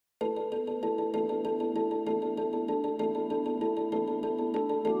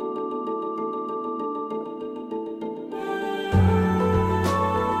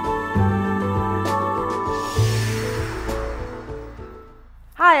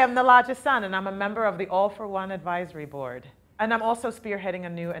Hi, I'm Nilaja Sun, and I'm a member of the All for One Advisory Board. And I'm also spearheading a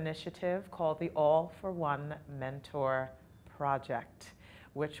new initiative called the All for One Mentor Project,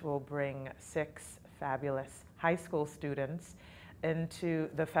 which will bring 6 fabulous high school students into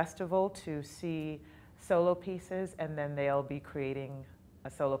the festival to see solo pieces, and then they'll be creating a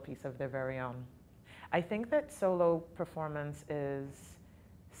solo piece of their very own. I think that solo performance is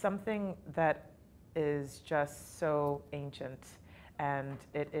something that is just so ancient, and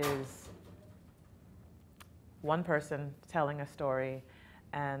it is one person telling a story,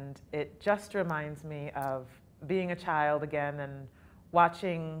 and it just reminds me of being a child again and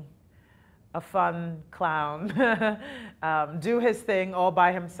watching a fun clown do his thing all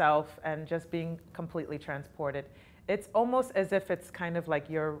by himself and just being completely transported. It's almost as if it's kind of like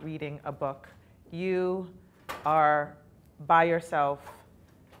you're reading a book. You are by yourself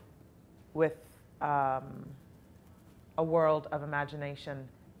with a world of imagination,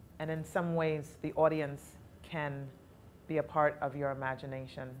 and in some ways the audience can be a part of your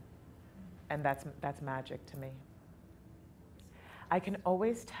imagination, and that's magic to me. I can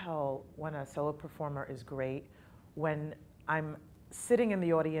always tell when a solo performer is great when I'm sitting in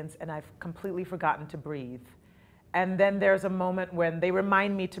the audience and I've completely forgotten to breathe. And then there's a moment when they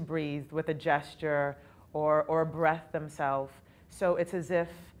remind me to breathe with a gesture or a breath themselves. So it's as if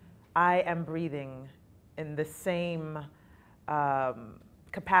I am breathing in the same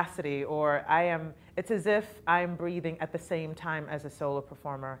capacity, or it's as if I'm breathing at the same time as a solo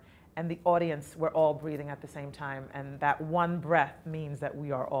performer. And the audience, we're all breathing at the same time, and that one breath means that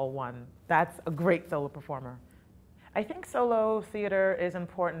we are all one. That's a great solo performer. I think solo theater is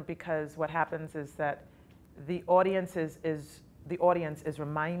important because what happens is that the audience is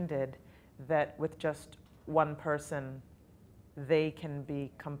reminded that with just one person, they can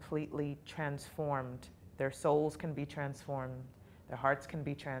be completely transformed. Their souls can be transformed. Their hearts can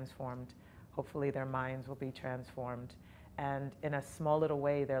be transformed. Hopefully their minds will be transformed. And in a small little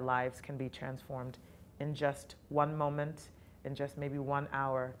way, their lives can be transformed in just one moment, in just maybe 1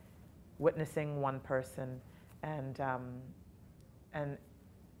 hour, witnessing one person, and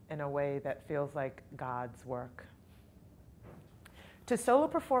in a way that feels like God's work. To solo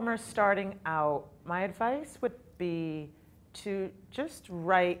performers starting out, my advice would be to just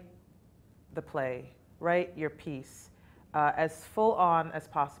write the play, write your piece as full on as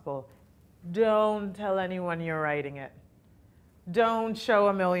possible. Don't tell anyone you're writing it. Don't show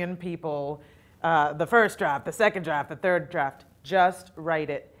a million people the first draft, the second draft, the third draft. Just write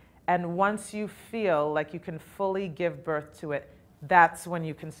it. And once you feel like you can fully give birth to it, that's when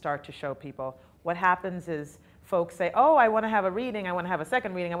you can start to show people. What happens is folks say, oh, I want to have a reading, I want to have a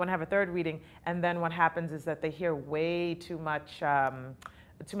second reading, I want to have a third reading. And then what happens is that they hear way too much,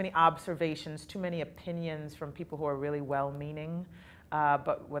 too many observations, too many opinions from people who are really well-meaning.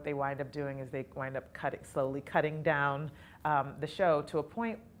 But what they wind up doing is they wind up slowly cutting down the show to a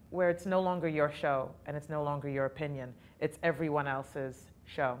point where it's no longer your show and it's no longer your opinion. It's everyone else's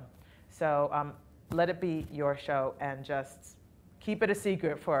show. So let it be your show and just keep it a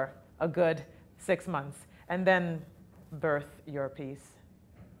secret for a good 6 months and then birth your piece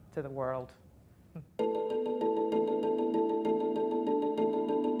to the world.